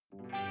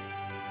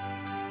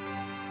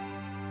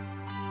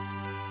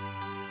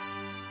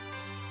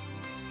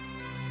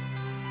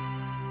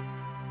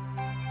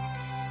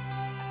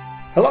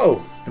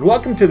Hello, and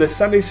welcome to the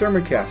Sunday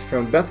Sermoncast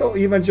from Bethel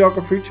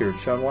Evangelical Free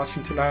Church on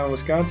Washington Island,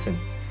 Wisconsin.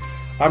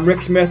 I'm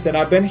Rick Smith, and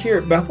I've been here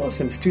at Bethel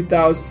since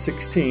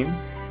 2016,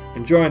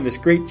 enjoying this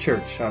great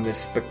church on this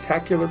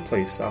spectacular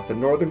place off the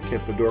northern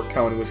tip of Door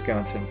County,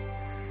 Wisconsin.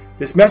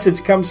 This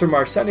message comes from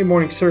our Sunday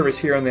morning service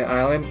here on the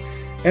island,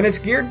 and it's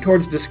geared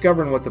towards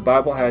discovering what the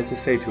Bible has to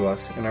say to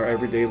us in our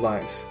everyday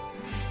lives.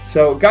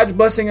 So, God's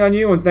blessing on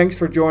you, and thanks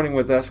for joining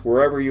with us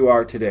wherever you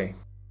are today.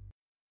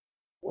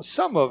 Well,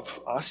 some of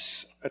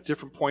us at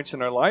different points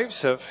in our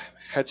lives have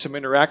had some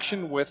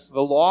interaction with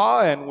the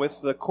law and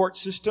with the court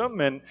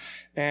system,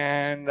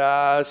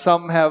 and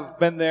some have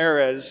been there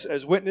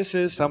as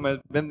witnesses, some have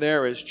been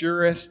there as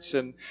jurists,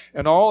 and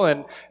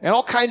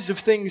all kinds of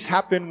things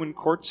happen when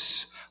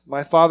courts.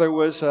 My father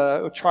was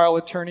a trial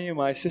attorney, and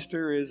my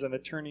sister is an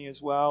attorney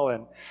as well,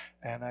 and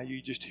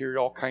you just hear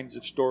all kinds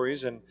of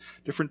stories and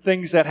different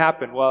things that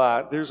happen.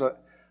 Well, there's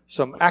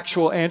some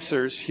actual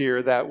answers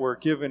here that were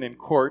given in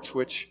courts,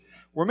 which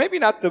were maybe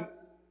not the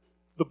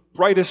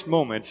brightest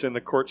moments in the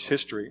court's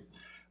history.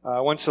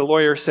 Once a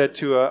lawyer said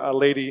to a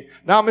lady,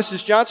 "Now,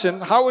 Mrs. Johnson,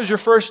 how was your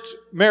first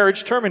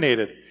marriage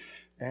terminated?"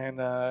 And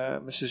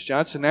Mrs.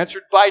 Johnson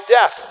answered, "By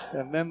death."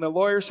 And then the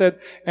lawyer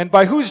said, "And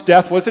by whose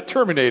death was it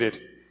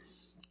terminated?"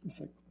 It's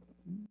like,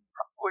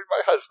 probably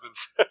my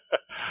husband's.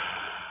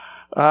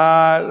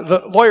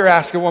 The lawyer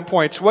asked at one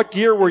point, "What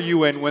gear were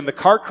you in when the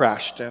car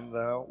crashed?" And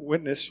the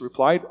witness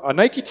replied, "A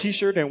Nike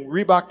t-shirt and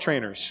Reebok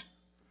trainers."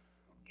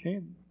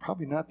 Okay,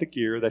 probably not the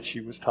gear that she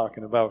was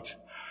talking about.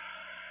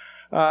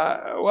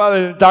 Well,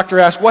 the doctor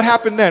asked, "What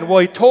happened then?" "Well,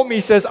 he told me,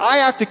 he says, I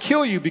have to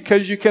kill you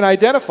because you can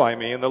identify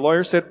me." And the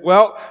lawyer said,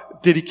 "Well,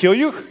 did he kill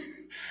you?"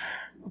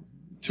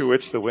 To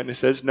which the witness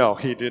says, "No,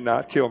 he did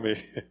not kill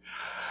me."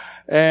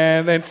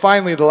 And then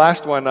finally, the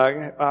last one,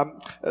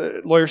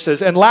 lawyer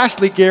says, "And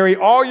lastly, Gary,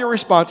 all your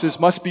responses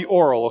must be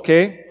oral,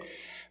 okay?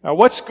 Now,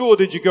 what school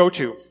did you go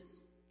to?"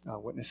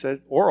 Witness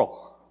said,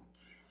 "Oral."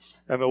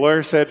 And the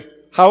lawyer said,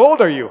 "How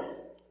old are you?"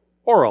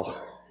 "Oral."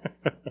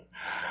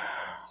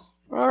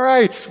 All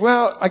right.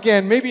 Well,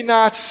 again, maybe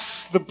not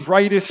the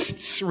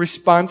brightest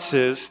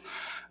responses.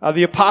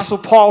 The Apostle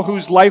Paul,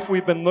 whose life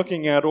we've been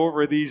looking at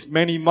over these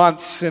many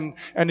months, and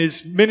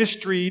his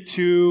ministry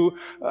to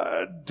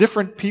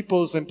different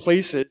peoples and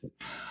places,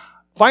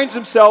 finds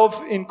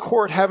himself in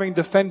court having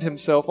to defend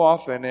himself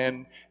often,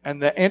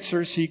 and the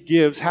answers he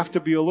gives have to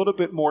be a little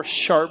bit more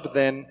sharp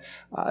than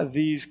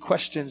these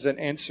questions and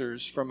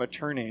answers from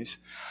attorneys.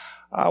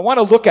 I want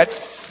to look at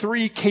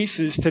three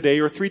cases today,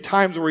 or three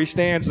times where he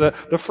stands.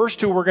 The first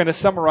two we're going to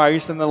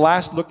summarize, and the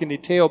last look in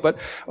detail. But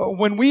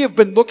when we have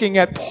been looking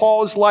at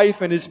Paul's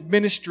life and his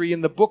ministry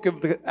in the book of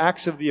the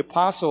Acts of the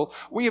Apostle,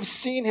 we have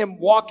seen him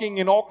walking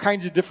in all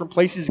kinds of different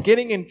places,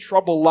 getting in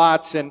trouble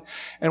lots. And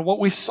what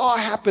we saw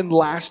happen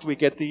last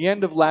week, at the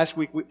end of last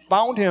week, we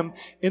found him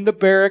in the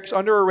barracks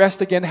under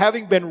arrest again,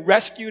 having been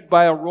rescued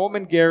by a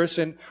Roman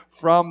garrison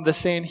from the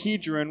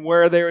Sanhedrin,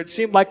 where it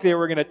seemed like they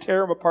were going to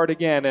tear him apart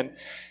again.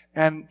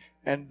 And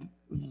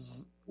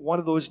one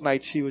of those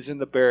nights he was in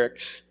the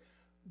barracks,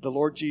 the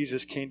Lord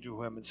Jesus came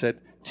to him and said,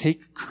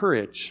 "Take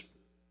courage,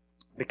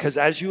 because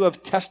as you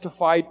have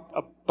testified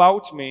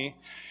about me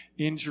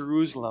in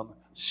Jerusalem,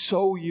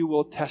 so you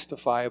will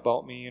testify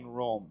about me in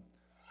Rome."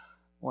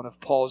 One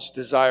of Paul's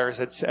desires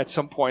at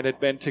some point had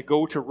been to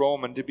go to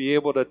Rome and to be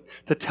able to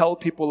tell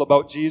people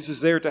about Jesus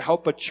there, to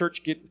help a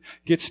church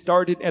get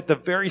started at the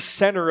very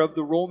center of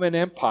the Roman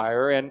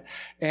Empire.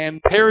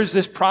 And there's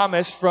this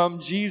promise from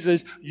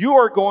Jesus, you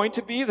are going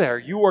to be there.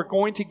 You are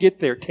going to get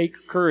there.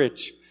 Take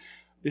courage.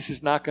 This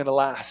is not going to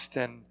last.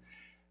 And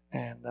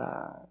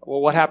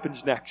what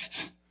happens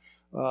next?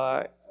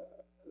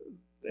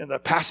 In the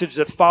passage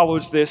that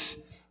follows this,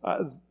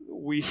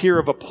 we hear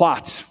of a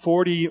plot.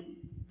 40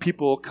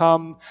 people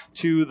come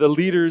to the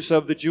leaders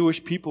of the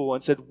Jewish people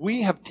and said,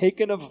 "We have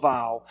taken a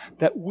vow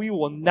that we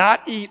will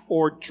not eat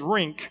or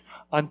drink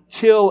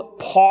until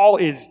Paul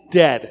is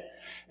dead.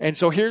 And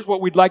so here's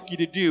what we'd like you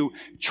to do.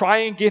 Try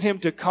and get him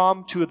to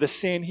come to the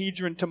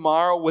Sanhedrin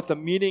tomorrow with a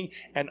meeting,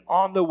 and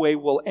on the way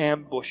we'll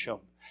ambush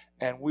him.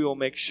 And we will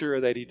make sure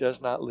that he does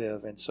not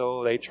live." And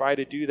so they try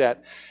to do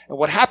that. And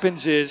what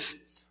happens is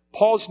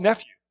Paul's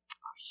nephew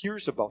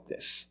hears about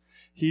this.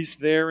 He's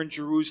there in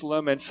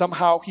Jerusalem, and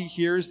somehow he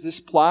hears this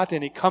plot,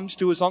 and he comes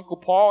to his uncle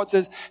Paul and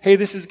says, "Hey,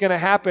 this is going to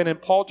happen."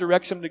 And Paul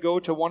directs him to go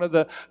to one of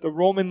the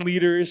Roman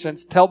leaders and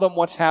tell them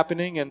what's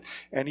happening, and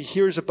he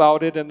hears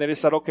about it, and they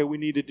said, "Okay, we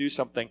need to do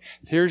something.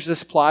 Here's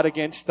this plot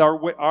against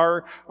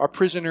our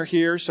prisoner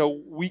here, so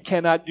we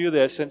cannot do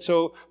this." And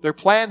so their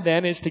plan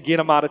then is to get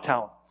him out of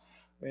town.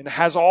 And it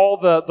has all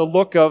the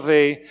look of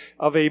a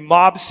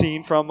mob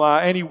scene from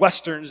any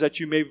westerns that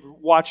you may have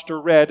watched or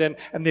read, and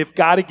they've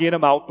got to get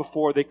him out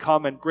before they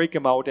come and break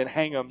him out and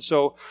hang him.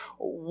 So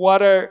what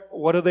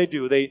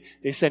do?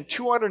 They send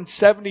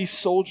 270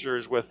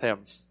 soldiers with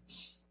him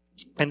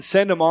and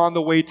send him on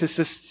the way to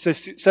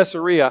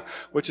Caesarea,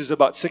 which is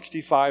about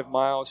 65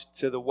 miles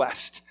to the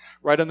west,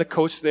 right on the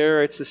coast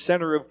there. It's the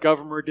center of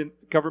government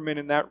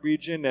in that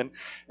region.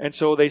 And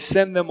so they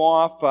send them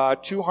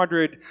off,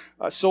 200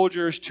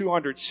 soldiers,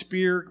 200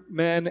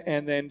 spearmen,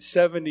 and then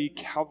 70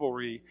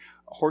 cavalry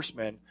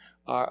horsemen.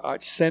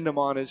 Send him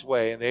on his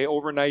way, and they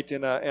overnight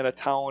in a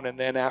town, and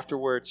then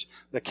afterwards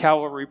the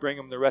cavalry bring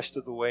him the rest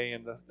of the way,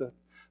 and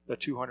the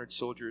 200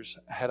 soldiers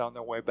head on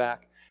their way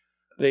back.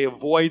 They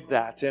avoid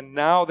that, and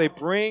now they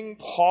bring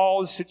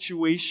Paul's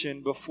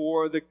situation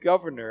before the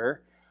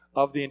governor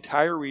of the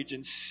entire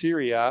region,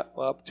 Syria,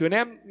 up to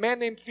a man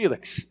named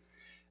Felix.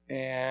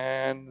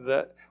 And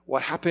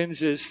what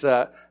happens is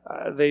that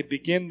they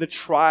begin the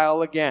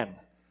trial again.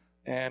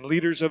 And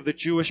leaders of the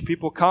Jewish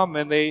people come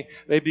and they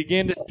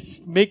begin to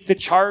make the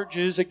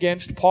charges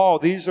against Paul.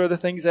 These are the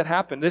things that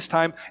happen. This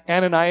time,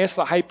 Ananias,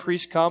 the high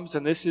priest, comes,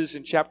 and this is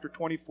in chapter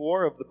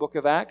 24 of the book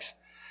of Acts.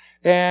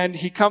 And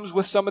he comes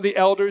with some of the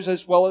elders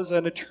as well as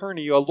an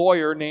attorney, a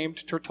lawyer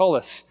named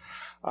Tertullus.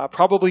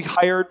 Probably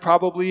hired,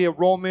 probably a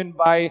Roman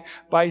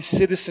by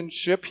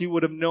citizenship. He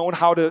would have known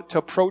how to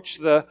approach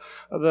the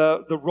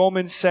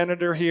Roman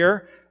senator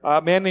here,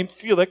 a man named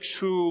Felix,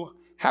 who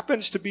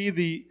happens to be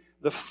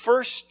the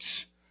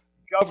first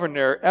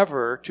governor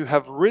ever to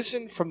have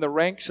risen from the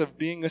ranks of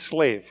being a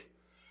slave.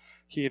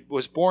 He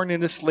was born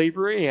into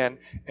slavery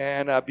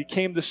and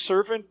became the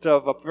servant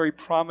of a very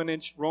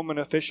prominent Roman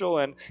official,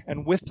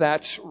 and with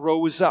that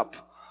rose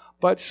up.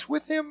 But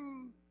with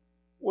him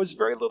was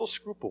very little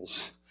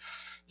scruples.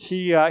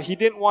 He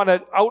didn't want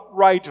to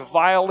outright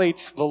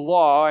violate the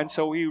law, and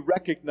so he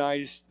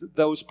recognized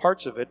those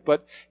parts of it.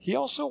 But he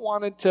also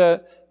wanted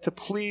to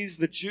please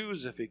the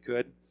Jews if he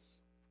could.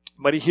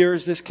 But he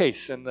hears this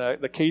case, and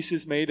the case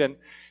is made,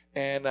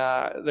 and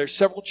there's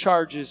several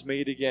charges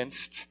made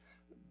against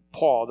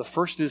Paul. The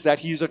first is that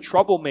he's a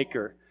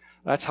troublemaker.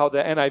 That's how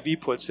the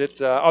NIV puts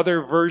it.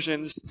 Other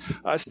versions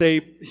say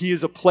he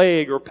is a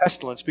plague or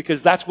pestilence,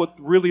 because that's what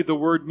really the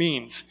word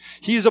means.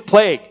 He is a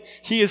plague.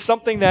 He is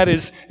something that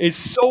is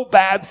so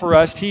bad for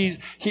us.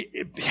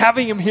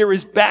 Having him here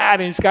is bad,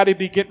 and he's got to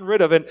be getting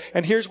rid of it.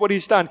 And here's what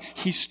he's done.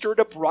 He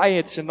stirred up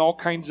riots in all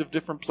kinds of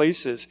different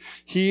places.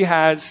 He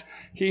has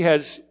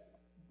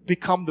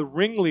become the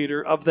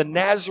ringleader of the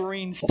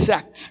Nazarene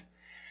sect,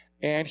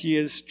 and he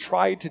has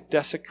tried to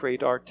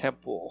desecrate our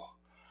temple.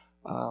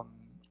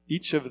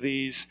 Each of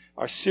these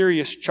are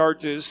serious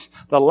charges.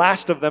 The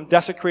last of them,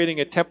 desecrating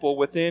a temple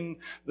within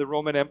the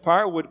Roman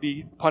Empire, would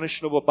be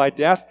punishable by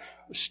death.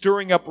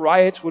 Stirring up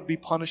riots would be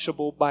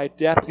punishable by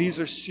death. These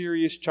are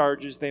serious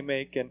charges they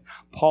make, and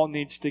Paul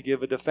needs to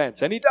give a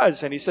defense. And he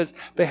does, and he says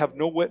they have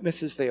no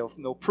witnesses, they have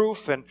no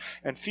proof, and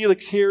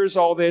Felix hears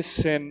all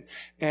this and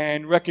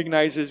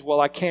recognizes, well,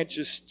 I can't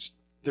just,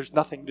 there's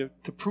nothing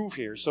to prove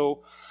here.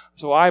 So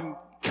I'm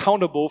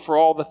accountable for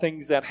all the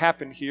things that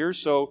happen here.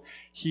 So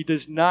he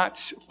does not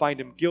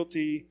find him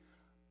guilty,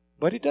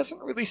 but he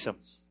doesn't release him.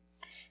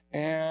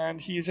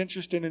 And he is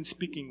interested in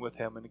speaking with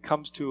him, and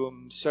comes to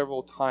him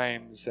several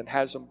times and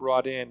has him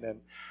brought in. And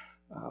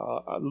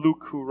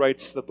Luke, who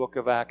writes the book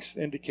of Acts,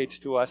 indicates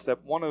to us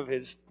that one of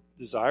his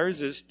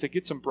desires is to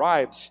get some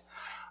bribes.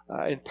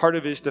 In part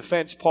of his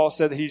defense, Paul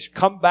said that he's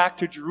come back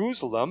to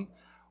Jerusalem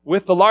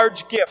with a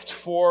large gift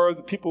for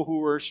the people who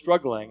were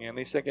struggling. And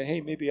he's thinking,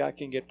 hey, maybe I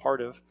can get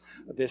part of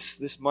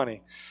this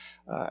money.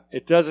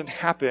 It doesn't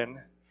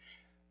happen.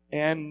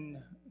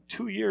 And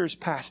 2 years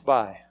pass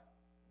by.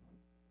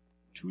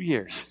 2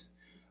 years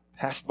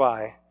pass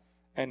by,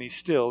 and he's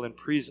still in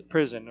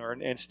prison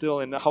and still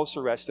in house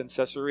arrest in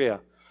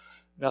Caesarea.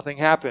 Nothing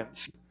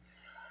happens.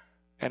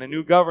 And a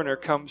new governor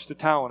comes to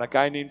town, a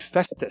guy named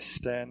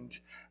Festus. And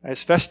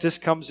as Festus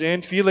comes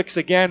in, Felix,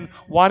 again,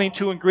 wanting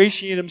to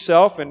ingratiate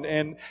himself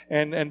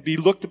and be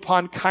looked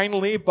upon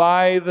kindly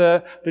by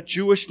the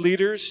Jewish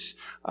leaders,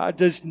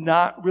 does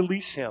not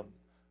release him,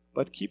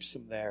 but keeps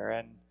him there.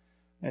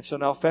 And so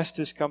now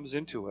Festus comes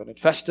into it. And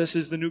Festus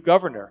is the new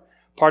governor.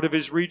 Part of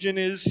his region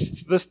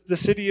is the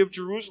city of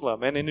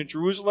Jerusalem. And in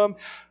Jerusalem,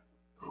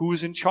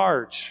 who's in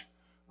charge?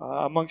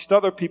 Amongst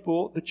other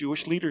people, the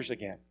Jewish leaders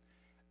again.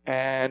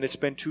 And it's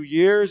been 2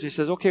 years. He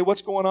says, okay,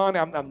 what's going on?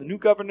 I'm the new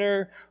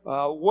governor.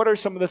 What are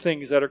some of the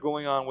things that are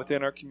going on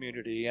within our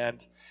community?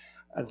 And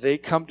they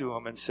come to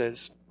him and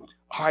says,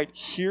 all right,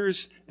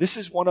 this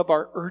is one of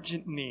our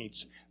urgent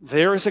needs.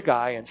 There is a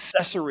guy in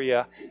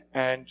Caesarea,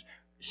 and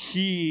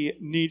he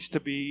needs to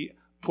be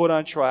put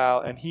on trial,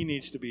 and he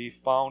needs to be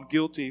found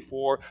guilty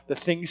for the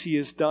things he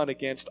has done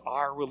against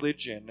our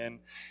religion.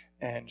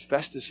 And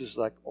Festus is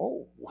like,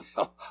 oh,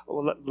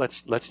 well,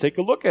 let's take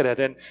a look at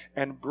it,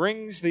 and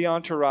brings the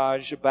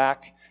entourage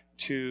back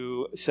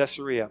to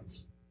Caesarea.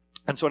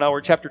 And so now we're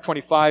in chapter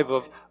 25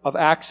 of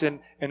Acts,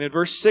 and in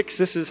verse 6,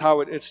 this is how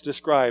it's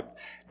described.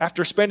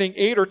 After spending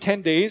 8 or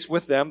 10 days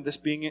with them, this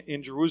being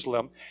in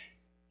Jerusalem,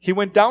 he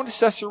went down to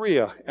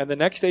Caesarea, and the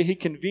next day he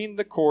convened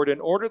the court in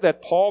order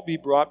that Paul be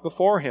brought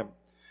before him.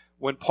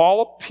 When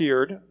Paul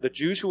appeared, the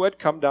Jews who had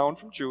come down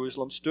from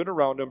Jerusalem stood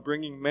around him,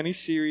 bringing many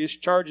serious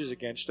charges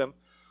against him,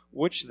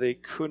 which they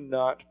could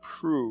not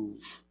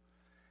prove.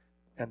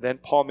 And then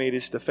Paul made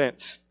his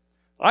defense.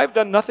 I've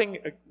done nothing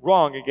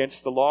wrong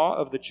against the law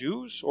of the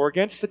Jews or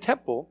against the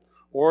temple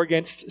or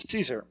against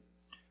Caesar."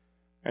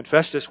 And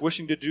Festus,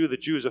 wishing to do the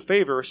Jews a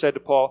favor, said to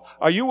Paul,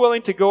 "Are you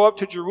willing to go up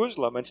to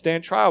Jerusalem and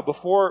stand trial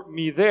before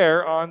me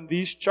there on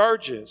these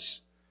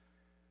charges?"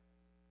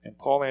 And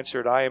Paul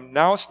answered, "I am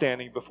now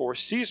standing before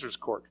Caesar's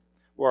court,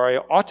 where I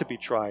ought to be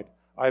tried.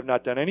 I have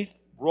not done any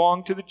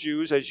wrong to the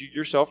Jews, as you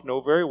yourself know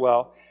very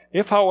well.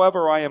 If,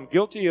 however, I am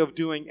guilty of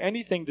doing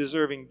anything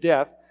deserving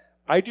death,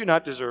 I do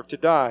not deserve to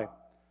die.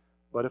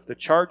 But if the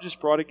charges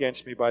brought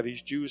against me by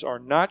these Jews are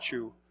not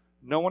true,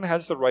 no one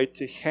has the right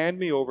to hand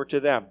me over to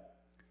them.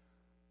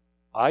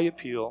 I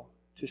appeal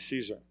to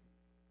Caesar."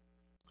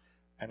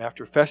 And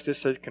after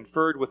Festus had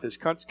conferred with his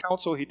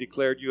council, he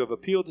declared, "You have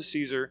appealed to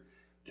Caesar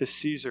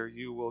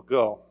you will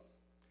go."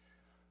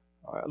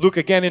 Luke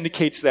again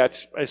indicates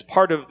that as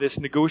part of this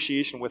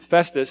negotiation with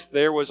Festus,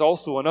 there was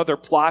also another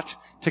plot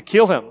to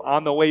kill him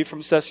on the way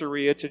from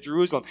Caesarea to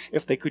Jerusalem.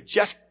 If they could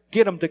just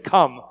get him to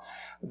come,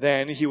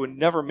 then he would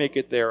never make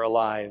it there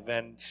alive.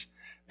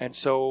 And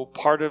so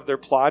part of their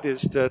plot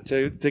is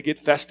to get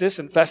Festus,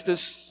 and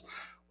Festus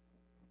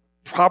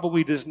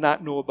probably does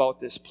not know about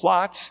this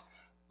plot,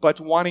 but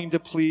wanting to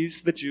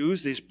please the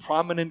Jews, these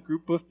prominent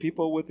group of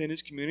people within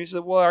his community,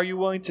 said, "Well, are you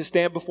willing to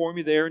stand before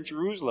me there in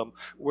Jerusalem,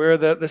 where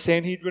the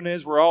Sanhedrin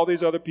is, where all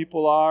these other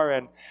people are?"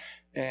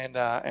 And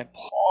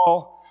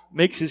Paul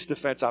makes his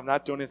defense. "I'm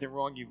not doing anything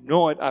wrong. You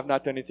know it. I've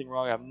not done anything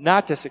wrong. I've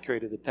not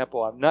desecrated the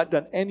temple. I've not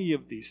done any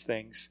of these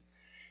things.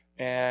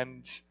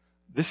 And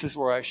this is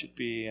where I should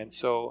be. And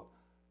so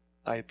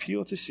I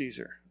appeal to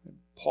Caesar." And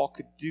Paul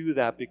could do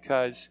that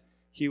because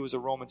he was a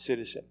Roman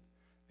citizen.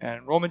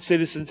 And Roman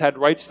citizens had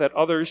rights that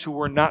others who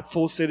were not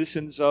full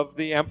citizens of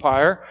the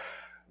empire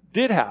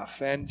did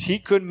have. And he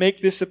could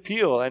make this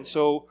appeal. And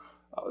so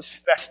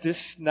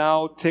Festus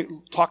now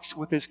talks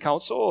with his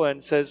council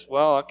and says,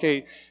 "Well,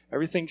 okay,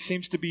 everything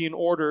seems to be in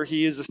order.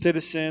 He is a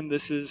citizen.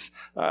 This is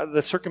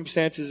the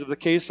circumstances of the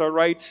case are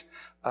right.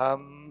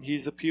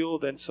 He's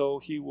appealed, and so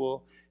he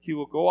will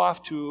go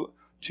off to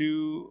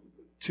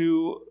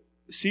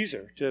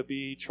Caesar to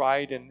be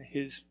tried in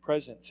his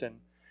presence."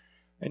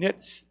 And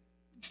yet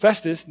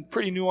Festus,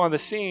 pretty new on the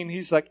scene,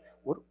 he's like,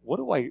 what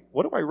do I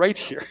write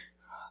here?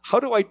 How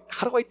do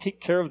I take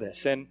care of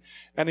this? And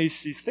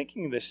he's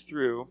thinking this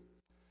through.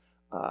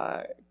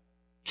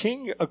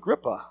 King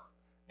Agrippa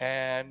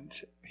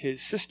and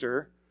his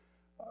sister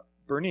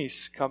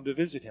Bernice come to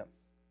visit him.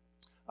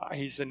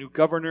 He's the new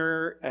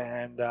governor,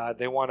 and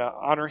they want to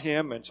honor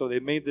him, and so they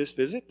made this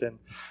visit, and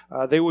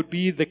they would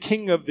be the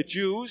king of the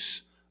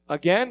Jews.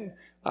 Again,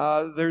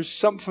 there's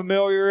some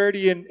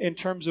familiarity in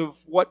terms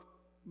of what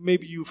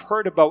maybe you've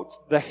heard about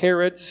the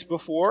Herods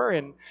before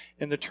in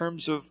the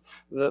terms of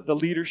the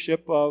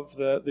leadership of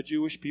the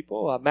Jewish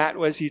people. Matt,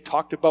 as he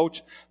talked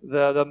about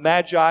the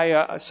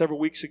Magi several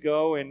weeks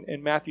ago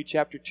in Matthew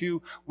chapter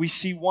 2, we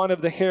see one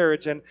of the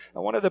Herods, and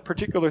one of the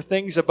particular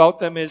things about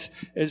them is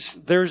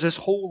there's this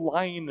whole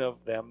line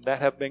of them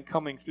that have been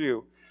coming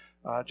through.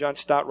 John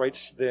Stott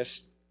writes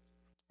this: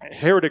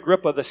 Herod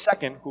Agrippa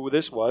II, who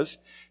this was,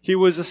 he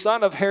was the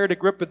son of Herod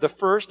Agrippa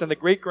I and the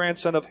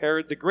great-grandson of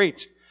Herod the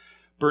Great.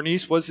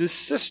 Bernice was his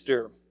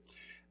sister.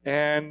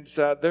 And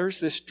there's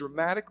this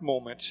dramatic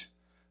moment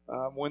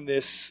when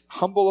this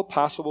humble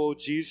apostle of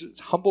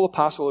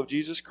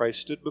Jesus Christ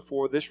stood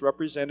before this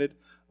representative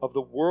of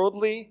the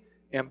worldly,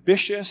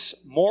 ambitious,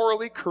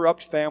 morally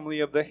corrupt family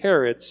of the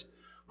Herods,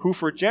 who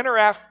for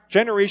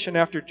generation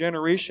after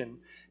generation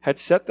had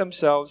set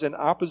themselves in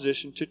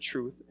opposition to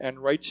truth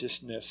and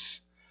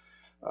righteousness.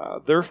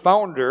 Their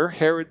founder,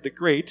 Herod the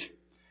Great,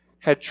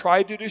 had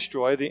tried to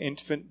destroy the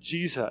infant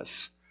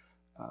Jesus.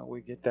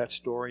 We get that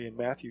story in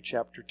Matthew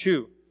chapter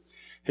 2.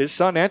 His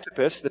son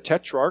Antipas, the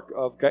tetrarch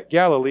of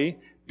Galilee,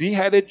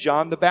 beheaded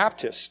John the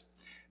Baptist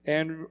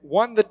and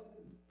won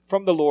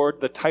from the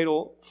Lord the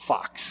title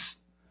Fox.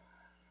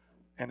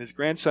 And his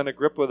grandson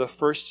Agrippa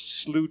I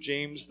slew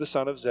James the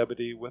son of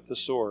Zebedee with the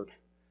sword.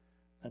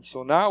 And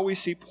so now we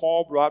see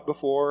Paul brought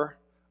before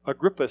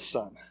Agrippa's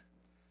son.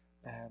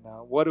 And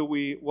what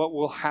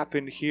will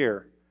happen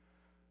here?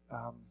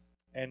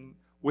 And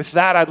with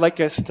that, I'd like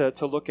us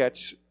to look at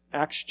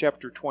Acts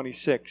chapter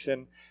 26,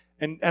 and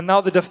now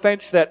the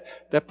defense that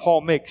Paul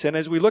makes. And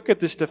as we look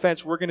at this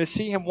defense, we're going to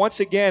see him once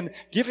again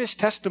give his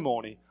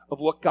testimony of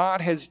what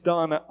God has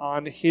done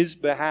on his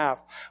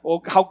behalf,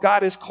 how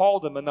God has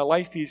called him and the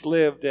life he's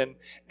lived, and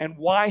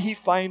why he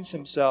finds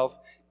himself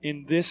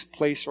in this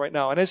place right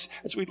now. And as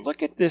we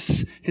look at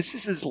this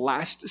is his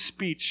last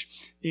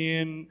speech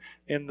in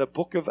the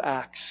book of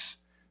Acts.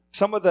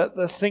 Some of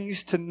the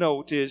things to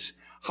note is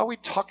how he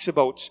talks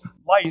about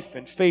life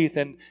and faith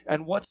and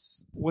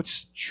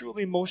what's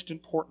truly most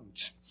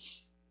important.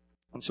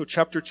 And so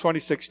chapter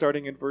 26,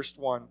 starting in verse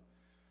 1.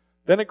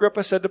 Then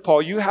Agrippa said to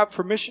Paul, "You have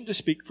permission to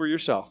speak for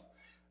yourself."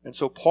 And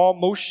so Paul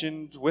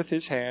motioned with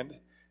his hand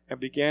and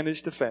began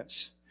his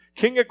defense.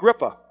 "King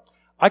Agrippa,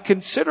 I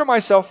consider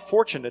myself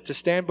fortunate to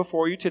stand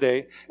before you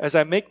today as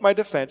I make my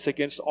defense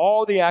against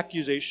all the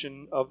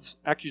accusations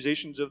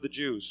of the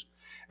Jews,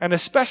 and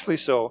especially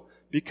so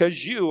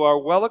because you are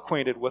well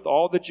acquainted with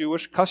all the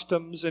Jewish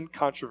customs and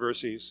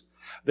controversies.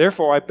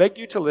 Therefore, I beg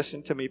you to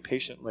listen to me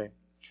patiently.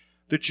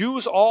 The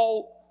Jews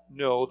all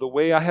know the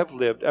way I have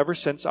lived ever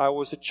since I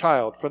was a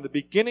child, from the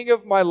beginning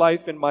of my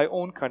life in my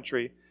own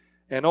country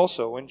and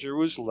also in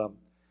Jerusalem.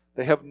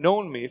 They have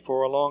known me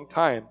for a long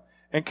time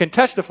and can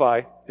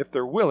testify, if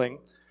they're willing,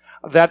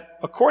 that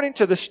according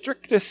to the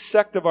strictest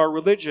sect of our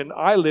religion,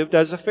 I lived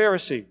as a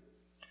Pharisee.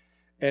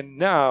 And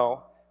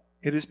now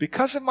it is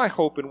because of my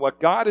hope in what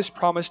God has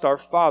promised our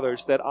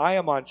fathers that I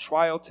am on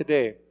trial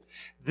today.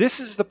 This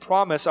is the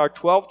promise our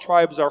 12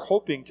 tribes are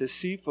hoping to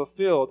see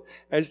fulfilled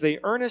as they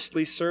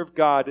earnestly serve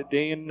God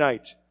day and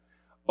night.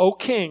 O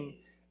King,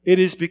 it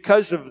is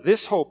because of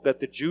this hope that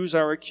the Jews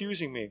are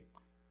accusing me.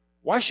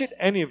 Why should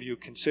any of you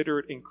consider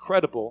it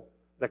incredible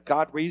that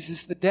God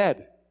raises the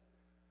dead?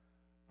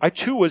 I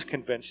too was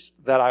convinced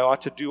that I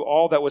ought to do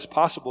all that was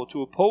possible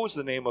to oppose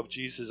the name of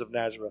Jesus of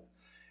Nazareth.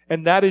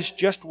 And that is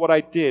just what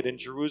I did in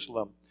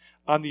Jerusalem.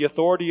 On the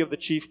authority of the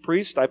chief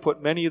priest, I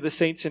put many of the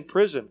saints in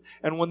prison.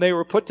 And when they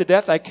were put to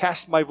death, I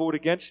cast my vote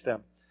against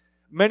them.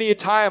 Many a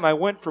time I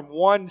went from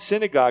one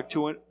synagogue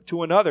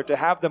to another to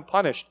have them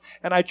punished.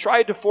 And I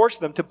tried to force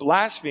them to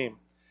blaspheme.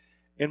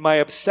 In my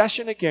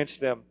obsession against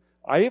them,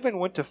 I even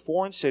went to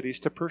foreign cities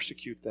to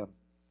persecute them.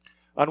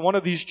 On one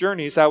of these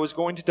journeys, I was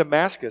going to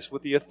Damascus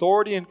with the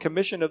authority and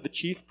commission of the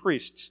chief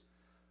priests.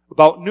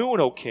 About noon,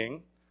 O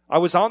king, I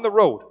was on the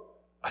road.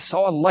 I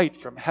saw a light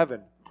from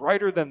heaven,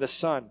 brighter than the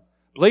sun,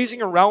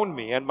 blazing around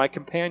me and my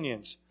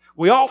companions.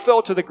 We all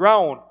fell to the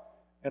ground,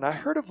 and I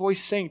heard a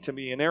voice saying to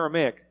me in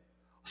Aramaic,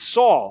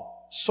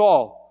 Saul,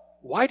 Saul,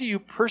 why do you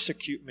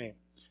persecute me?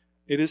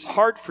 It is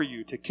hard for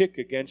you to kick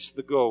against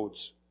the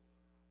goads.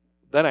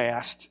 Then I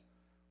asked,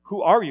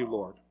 Who are you,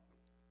 Lord?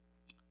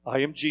 I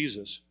am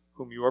Jesus,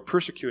 whom you are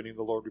persecuting,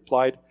 the Lord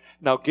replied.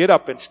 Now get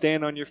up and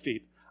stand on your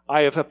feet.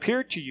 I have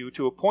appeared to you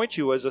to appoint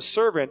you as a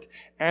servant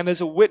and as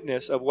a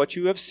witness of what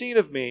you have seen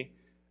of me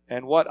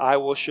and what I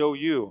will show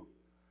you.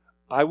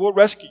 I will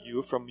rescue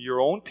you from your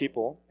own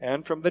people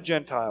and from the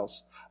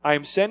Gentiles. I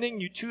am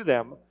sending you to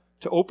them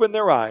to open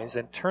their eyes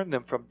and turn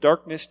them from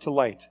darkness to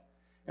light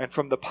and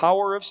from the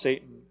power of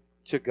Satan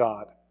to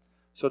God,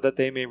 so that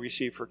they may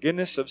receive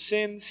forgiveness of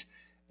sins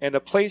and a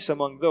place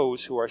among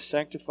those who are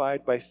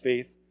sanctified by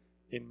faith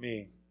in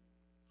me.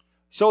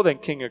 So then,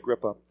 King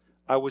Agrippa,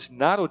 I was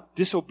not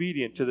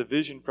disobedient to the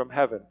vision from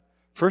heaven,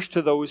 first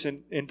to those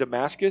in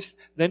Damascus,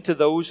 then to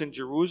those in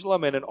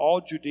Jerusalem and in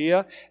all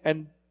Judea,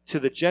 and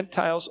to the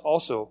Gentiles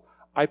also.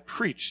 I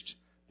preached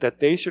that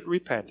they should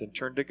repent and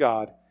turn to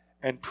God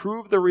and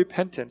prove their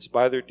repentance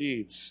by their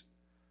deeds.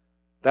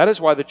 That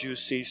is why the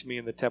Jews seized me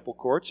in the temple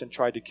courts and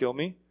tried to kill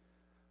me.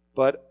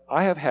 But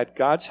I have had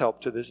God's help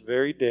to this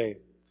very day.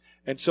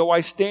 And so I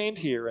stand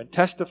here and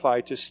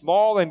testify to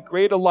small and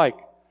great alike.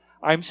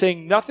 I am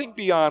saying nothing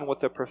beyond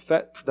what the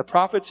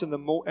prophets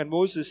and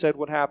Moses said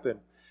would happen,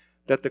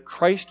 that the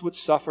Christ would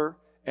suffer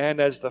and,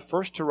 as the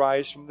first to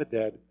rise from the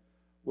dead,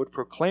 would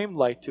proclaim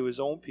light to his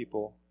own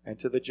people and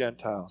to the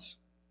Gentiles.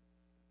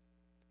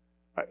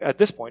 At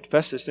this point,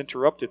 Festus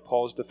interrupted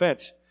Paul's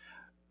defense.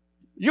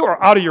 You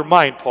are out of your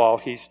mind, Paul,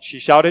 she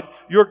shouted.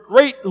 Your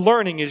great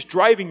learning is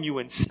driving you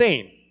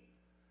insane.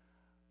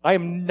 I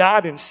am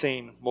not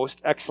insane,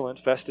 most excellent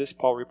Festus,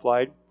 Paul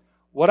replied.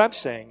 What I'm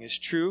saying is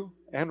true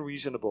and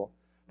reasonable.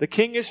 The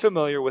king is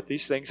familiar with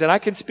these things, and I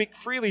can speak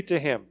freely to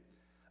him.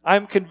 I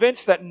am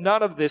convinced that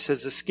none of this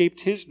has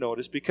escaped his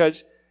notice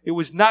because it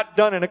was not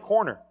done in a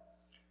corner.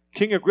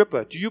 King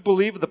Agrippa, do you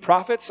believe the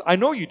prophets? I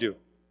know you do.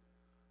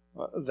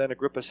 Then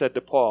Agrippa said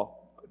to Paul,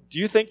 do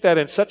you think that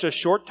in such a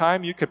short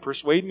time you could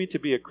persuade me to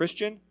be a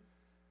Christian?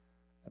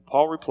 And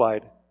Paul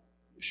replied,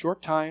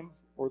 short time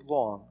or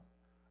long,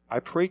 I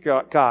pray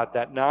God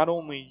that not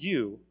only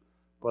you,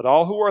 but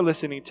all who are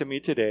listening to me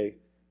today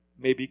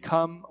may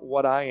become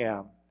what I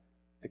am,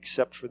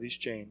 except for these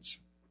chains.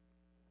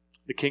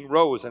 The king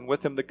rose, and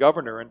with him the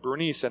governor and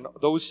Bernice and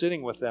those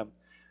sitting with them.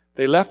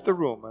 They left the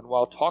room, and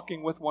while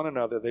talking with one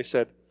another, they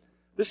said,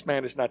 this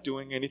man is not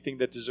doing anything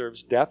that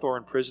deserves death or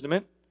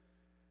imprisonment.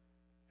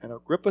 And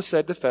Agrippa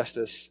said to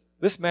Festus,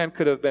 this man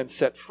could have been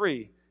set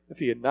free if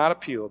he had not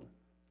appealed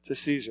to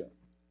Caesar.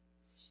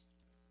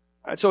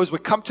 And so as we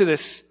come to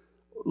this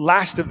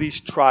last of these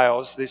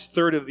trials, this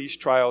third of these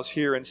trials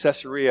here in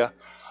Caesarea,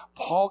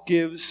 Paul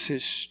gives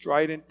his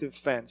strident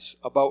defense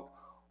about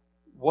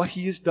what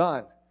he has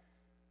done.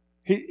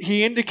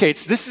 He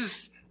indicates, this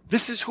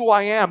is who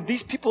I am.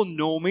 These people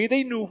know me.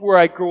 They knew where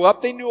I grew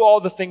up. They knew all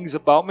the things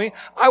about me.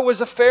 I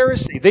was a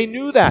Pharisee. They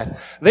knew that.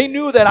 They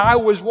knew that I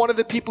was one of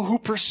the people who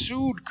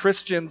pursued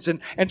Christians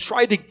and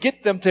tried to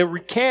get them to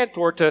recant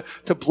or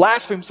to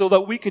blaspheme so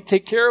that we could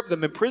take care of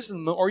them,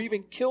 imprison them, or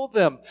even kill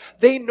them.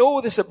 They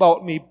know this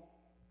about me.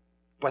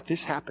 But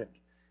this happened.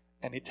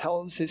 And he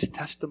tells his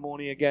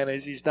testimony again,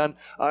 as he's done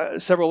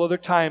several other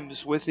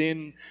times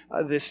within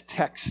this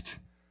text.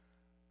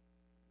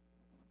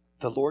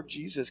 The Lord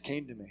Jesus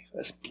came to me.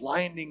 This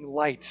blinding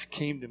light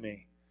came to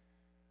me.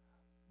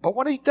 But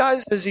what he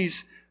does is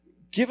he's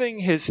giving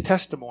his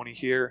testimony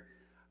here,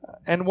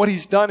 and what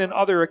he's done in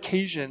other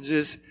occasions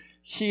is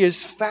he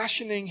is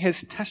fashioning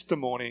his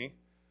testimony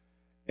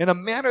in a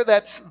manner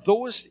that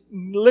those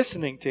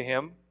listening to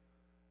him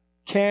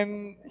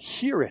can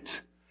hear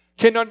it,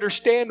 can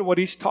understand what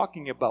he's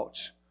talking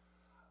about.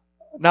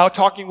 Now,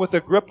 talking with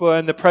Agrippa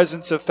in the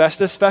presence of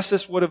Festus,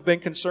 Festus would have been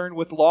concerned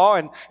with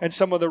law and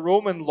some of the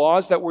Roman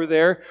laws that were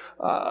there.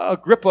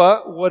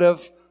 Agrippa would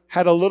have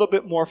had a little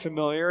bit more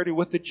familiarity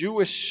with the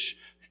Jewish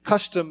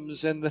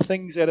customs and the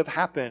things that have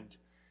happened.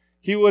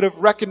 He would have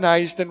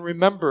recognized and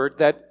remembered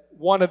that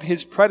one of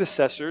his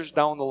predecessors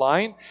down the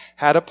line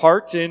had a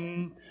part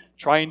in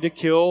trying to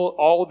kill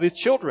all the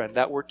children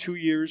that were 2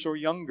 years or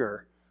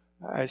younger,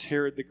 as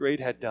Herod the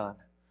Great had done.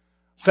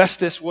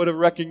 Festus would have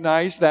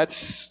recognized that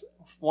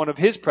one of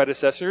his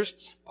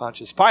predecessors,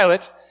 Pontius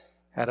Pilate,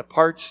 had a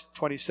part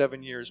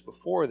 27 years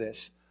before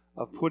this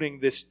of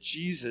putting this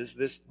Jesus,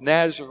 this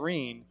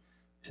Nazarene,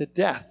 to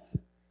death.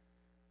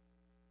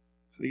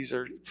 These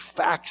are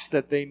facts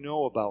that they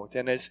know about.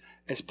 And as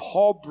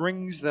Paul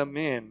brings them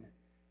in,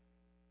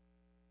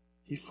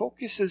 he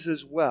focuses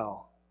as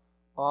well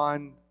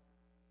on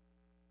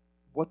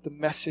what the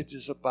message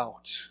is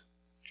about.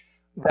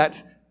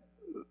 That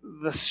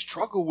the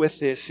struggle with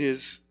this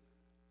is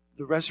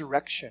the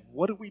resurrection.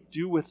 What do we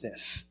do with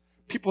this?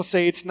 People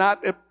say it's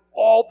not at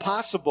all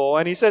possible.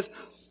 And he says,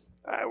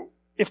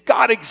 if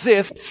God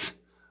exists,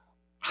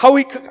 how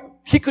he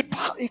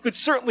could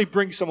certainly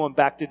bring someone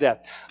back to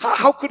death.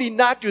 How could he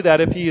not do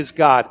that if he is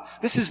God?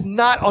 This is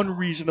not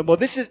unreasonable.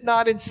 This is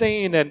not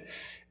insane.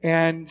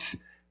 And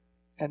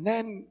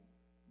then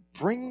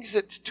brings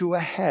it to a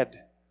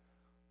head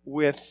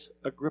with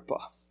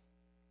Agrippa.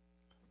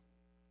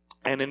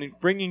 And in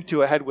bringing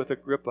to a head with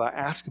Agrippa,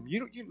 ask him,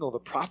 you know the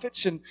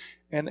prophets? And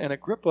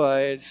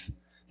Agrippa is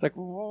like,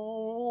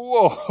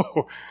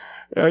 whoa,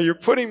 you're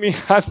putting me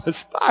on the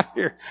spot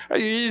here.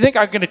 You think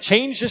I'm going to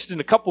change just in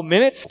a couple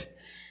minutes?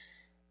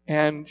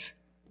 And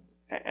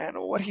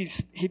what he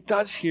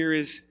does here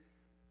is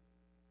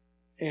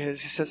he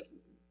says,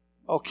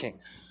 "Oh, King,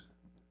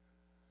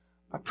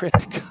 I pray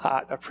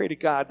to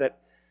God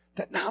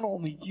that not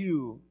only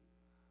you,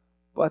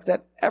 but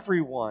that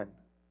everyone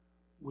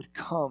would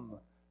come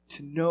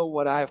to know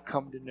what I have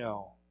come to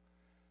know.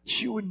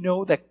 That you would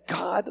know that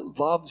God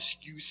loves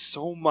you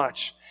so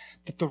much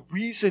that the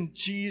reason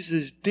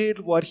Jesus did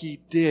what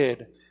he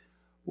did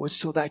was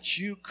so that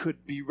you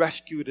could be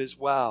rescued as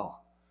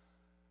well."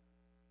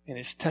 And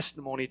his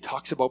testimony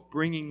talks about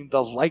bringing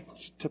the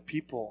light to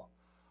people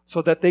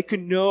so that they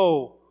can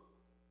know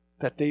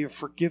that they are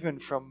forgiven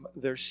from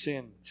their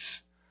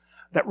sins.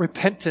 That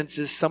repentance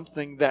is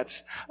something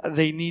that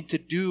they need to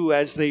do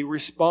as they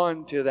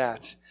respond to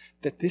that.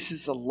 That this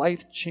is a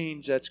life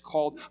change that's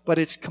called, but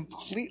it's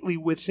completely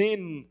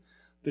within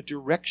the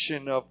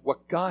direction of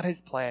what God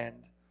has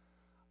planned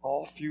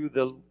all through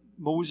the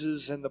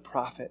Moses and the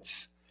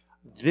prophets.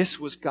 This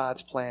was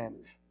God's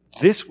plan.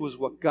 This was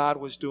what God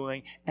was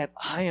doing, and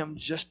I am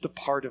just a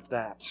part of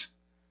that.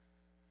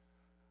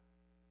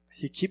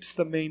 He keeps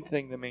the main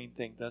thing,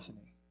 doesn't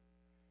he?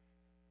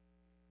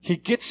 He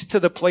gets to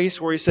the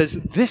place where he says,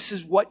 this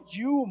is what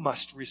you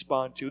must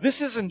respond to. This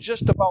isn't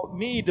just about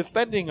me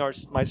defending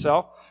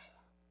myself,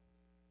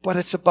 but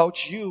it's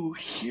about you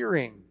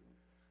hearing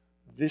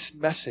this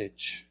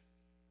message.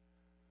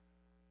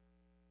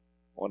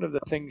 One of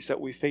the things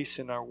that we face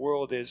in our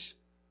world is,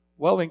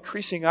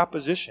 increasing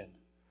opposition.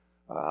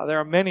 There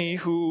are many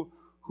who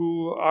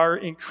are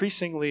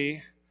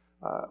increasingly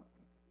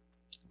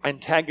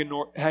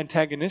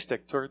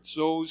antagonistic towards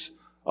those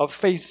of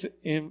faith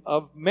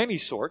of many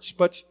sorts,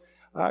 but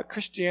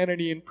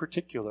Christianity in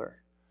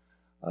particular.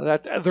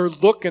 That their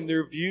look and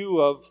their view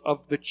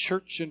of the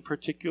church in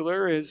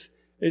particular is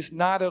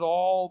not at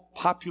all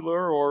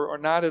popular or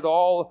not at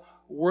all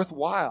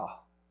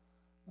worthwhile.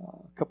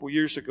 A couple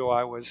years ago,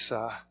 I was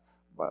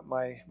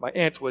my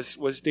aunt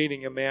was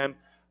dating a man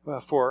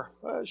for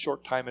a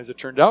short time, as it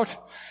turned out.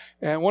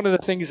 And one of the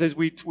things as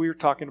we were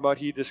talking about,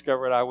 he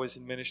discovered I was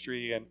in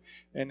ministry,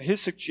 and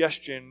his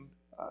suggestion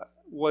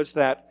was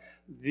that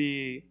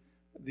the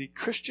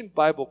Christian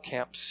Bible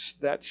camps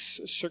that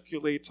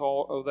circulate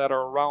that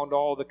are around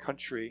all the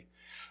country,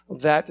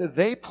 that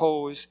they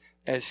pose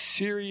as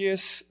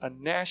serious a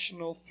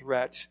national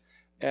threat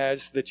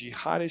as the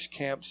jihadist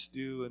camps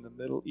do in the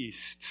Middle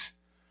East.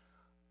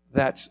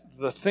 That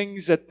the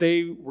things that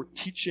they were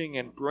teaching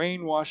and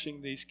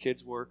brainwashing these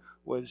kids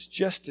was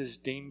just as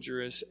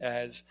dangerous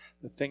as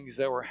the things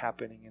that were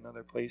happening in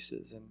other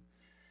places.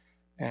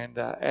 And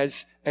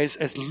as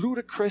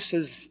ludicrous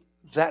as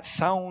that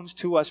sounds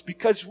to us,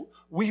 because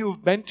we who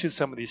have been to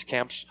some of these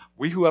camps,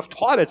 we who have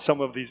taught at some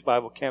of these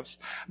Bible camps,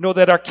 know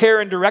that our care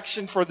and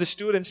direction for the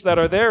students that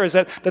are there is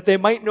that they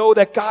might know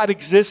that God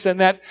exists and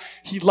that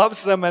he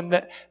loves them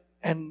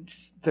and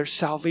there's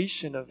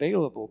salvation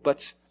available.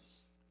 But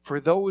for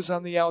those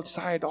on the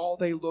outside, all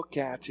they look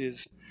at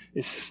is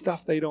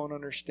stuff they don't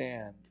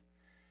understand.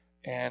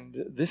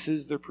 And this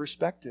is their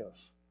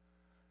perspective.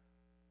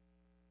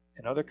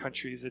 In other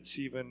countries, it's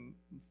even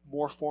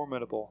more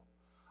formidable.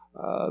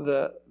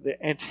 The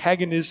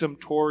antagonism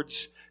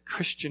towards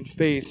Christian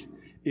faith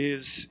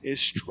is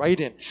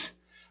strident.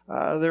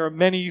 There are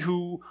many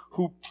who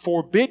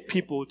forbid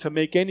people to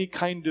make any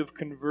kind of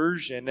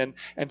conversion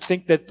and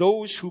think that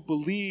those who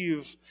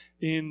believe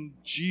in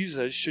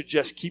Jesus should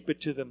just keep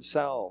it to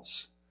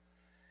themselves.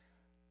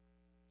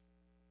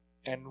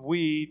 And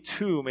we,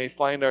 too, may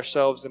find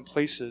ourselves in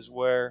places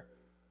where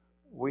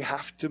we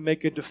have to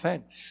make a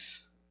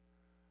defense.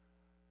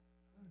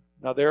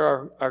 Now,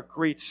 there are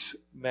great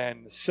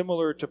men,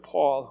 similar to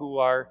Paul, who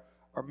are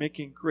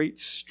making great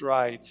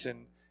strides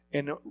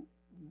in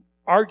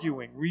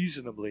arguing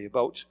reasonably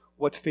about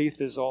what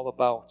faith is all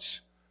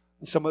about.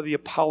 Some of the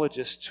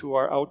apologists who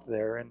are out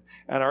there and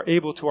are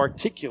able to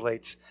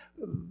articulate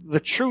the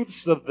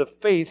truths of the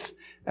faith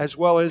as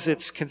well as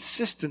its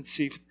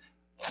consistency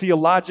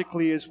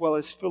theologically as well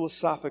as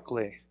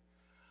philosophically.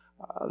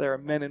 There are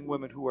men and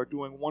women who are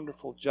doing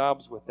wonderful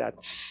jobs with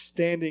that,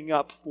 standing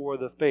up for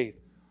the faith.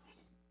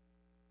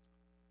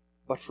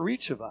 But for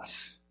each of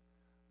us,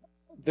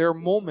 there are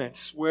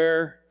moments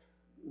where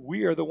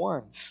we are the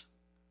ones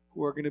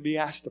who are going to be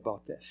asked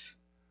about this.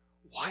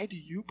 Why do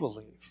you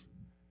believe?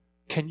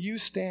 Can you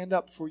stand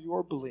up for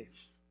your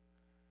belief?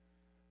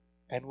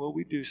 And will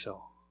we do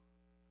so?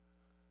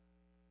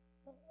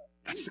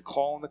 That's the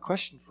call and the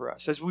question for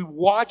us. As we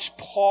watch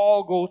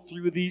Paul go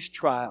through these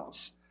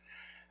trials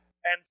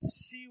and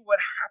see what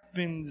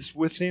happens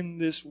within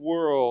this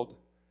world,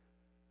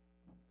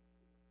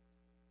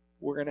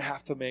 we're going to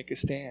have to make a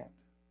stand.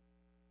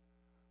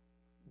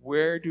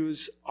 Where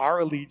does our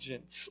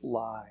allegiance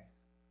lie?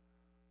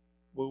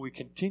 Will we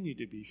continue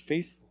to be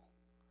faithful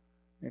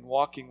in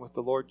walking with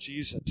the Lord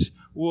Jesus?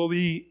 Will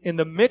we, in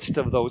the midst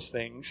of those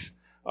things,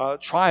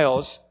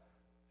 trials,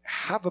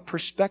 have a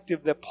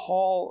perspective that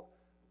Paul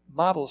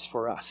models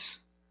for us?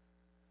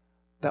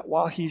 That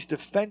while he's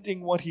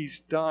defending what he's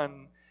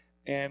done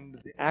and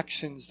the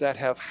actions that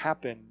have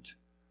happened,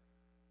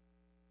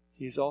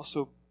 he's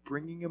also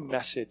bringing a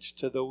message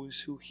to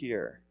those who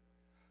hear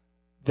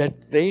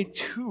that they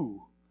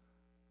too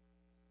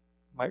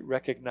might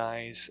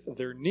recognize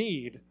their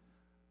need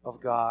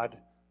of God,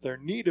 their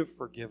need of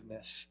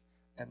forgiveness,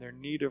 and their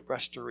need of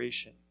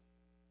restoration.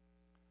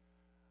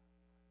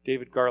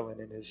 David Garland,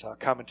 in his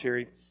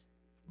commentary,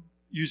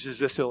 uses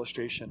this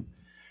illustration.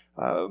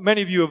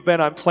 Many of you have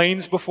been on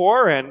planes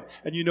before, and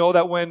you know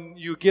that when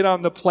you get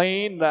on the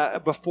plane,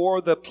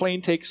 before the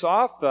plane takes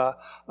off,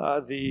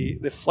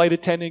 the flight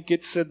attendant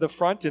gets in the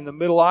front, in the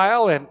middle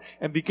aisle,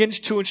 and begins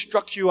to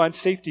instruct you on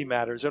safety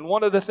matters. And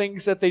one of the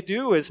things that they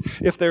do is,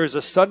 if there is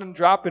a sudden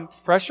drop in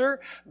pressure,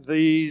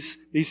 these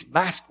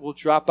masks will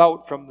drop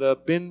out from the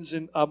bins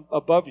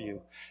above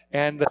you.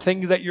 And the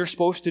thing that you're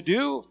supposed to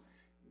do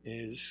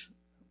is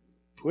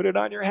put it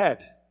on your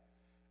head.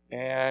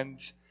 And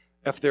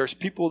if there's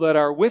people that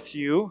are with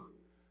you,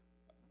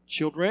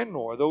 children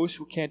or those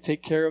who can't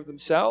take care of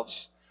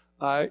themselves,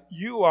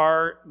 you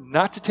are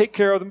not to take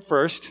care of them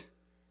first.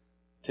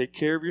 Take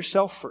care of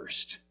yourself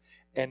first.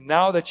 And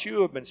now that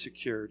you have been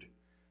secured,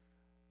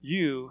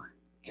 you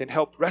can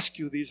help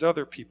rescue these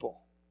other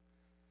people.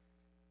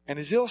 And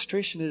his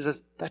illustration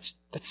is that's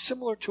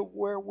similar to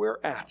where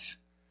we're at.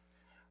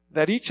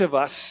 That each of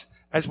us,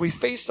 as we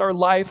face our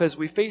life, as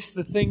we face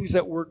the things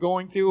that we're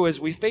going through,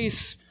 as we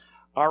face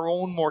our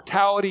own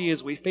mortality,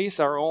 as we face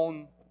our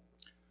own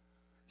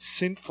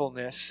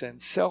sinfulness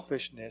and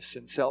selfishness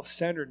and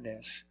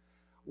self-centeredness,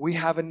 we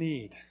have a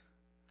need.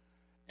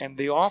 And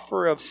the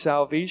offer of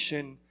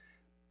salvation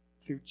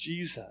through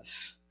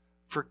Jesus,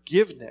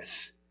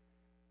 forgiveness,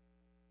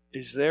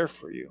 is there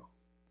for you.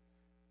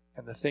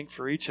 And the thing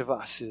for each of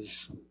us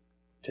is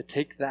to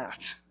take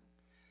that.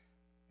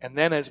 And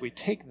then as we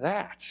take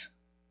that,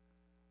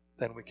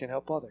 then we can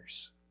help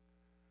others.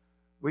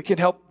 We can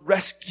help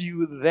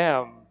rescue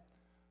them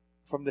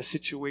from the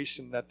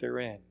situation that they're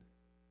in.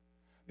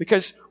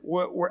 Because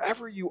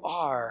wherever you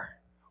are,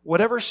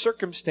 whatever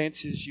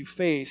circumstances you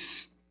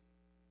face,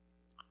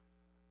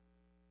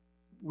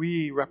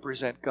 we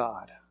represent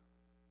God.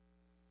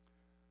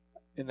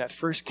 In that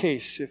first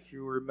case, if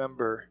you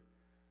remember,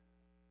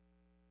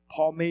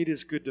 Paul made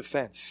his good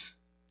defense.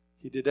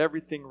 He did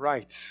everything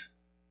right.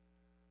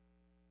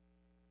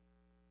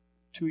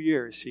 2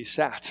 years he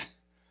sat,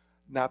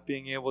 not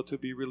being able to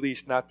be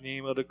released, not being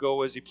able to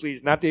go as he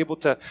pleased, not able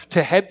to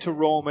head to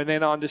Rome and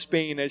then on to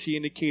Spain as he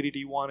indicated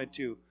he wanted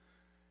to.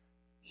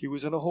 He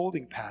was in a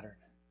holding pattern.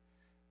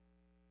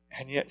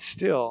 And yet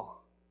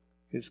still,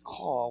 his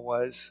call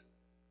was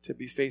to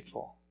be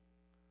faithful.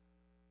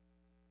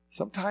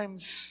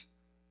 Sometimes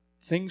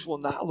things will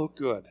not look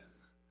good.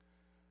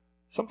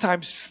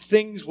 Sometimes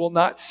things will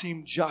not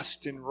seem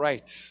just and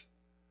right.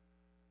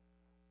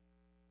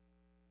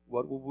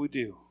 What will we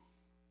do?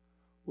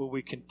 Will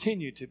we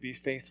continue to be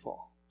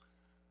faithful?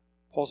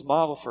 Paul's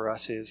model for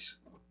us is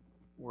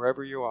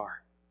wherever you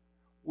are,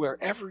 you're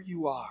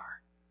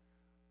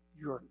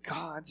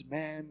God's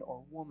man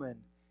or woman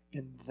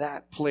in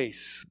that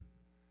place.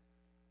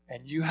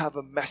 And you have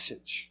a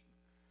message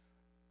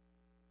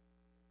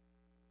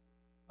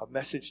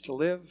to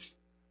live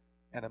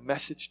and a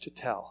message to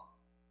tell.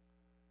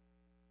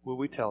 Will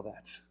we tell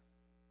that?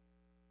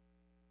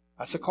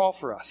 That's a call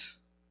for us.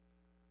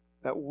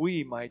 that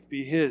we might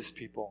be His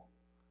people,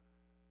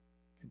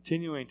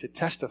 continuing to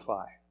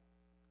testify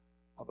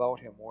about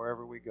Him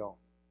wherever we go.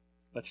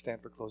 Let's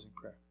stand for closing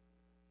prayer.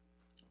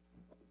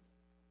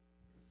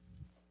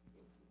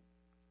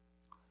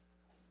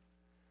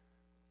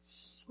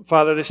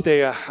 Father, this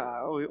day, as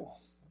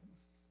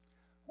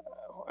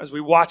we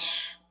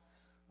watch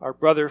our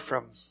brother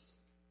from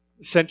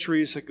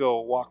centuries ago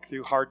walk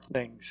through hard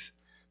things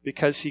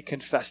because he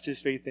confessed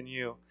his faith in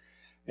you,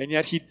 and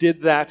yet he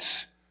did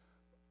that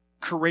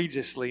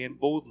courageously and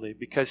boldly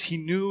because he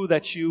knew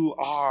that you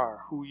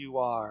are who you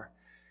are.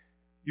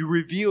 You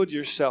revealed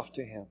yourself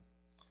to him.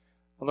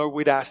 And Lord,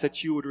 we'd ask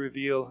that you would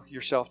reveal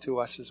yourself to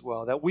us as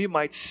well, that we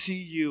might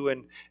see you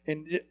in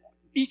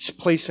each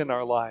place in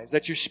our lives,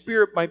 that your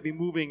Spirit might be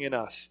moving in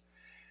us,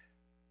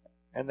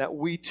 and that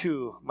we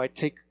too might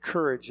take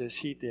courage as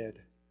he did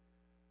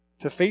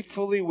to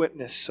faithfully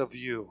witness of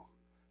you,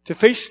 to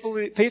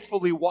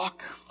faithfully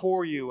walk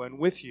for you and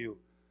with you,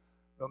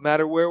 no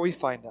matter where we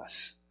find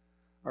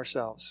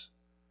ourselves.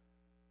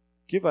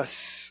 Give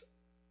us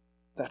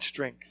that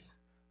strength,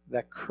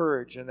 that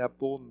courage, and that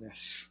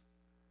boldness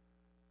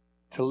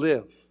to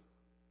live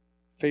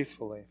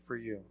faithfully for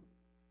you.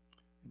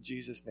 In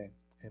Jesus' name,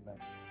 amen.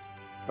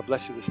 God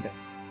bless you this day.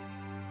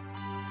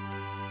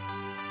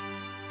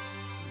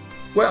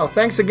 Well,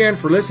 thanks again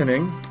for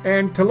listening.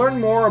 And to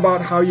learn more about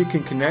how you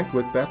can connect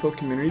with Bethel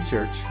Community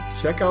Church,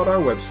 check out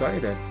our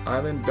website at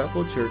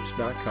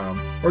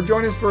islandbethelchurch.com or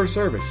join us for a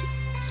service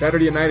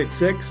Saturday night at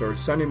 6 or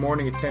Sunday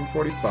morning at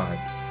 10:45.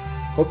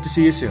 Hope to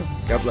see you soon.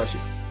 God bless you.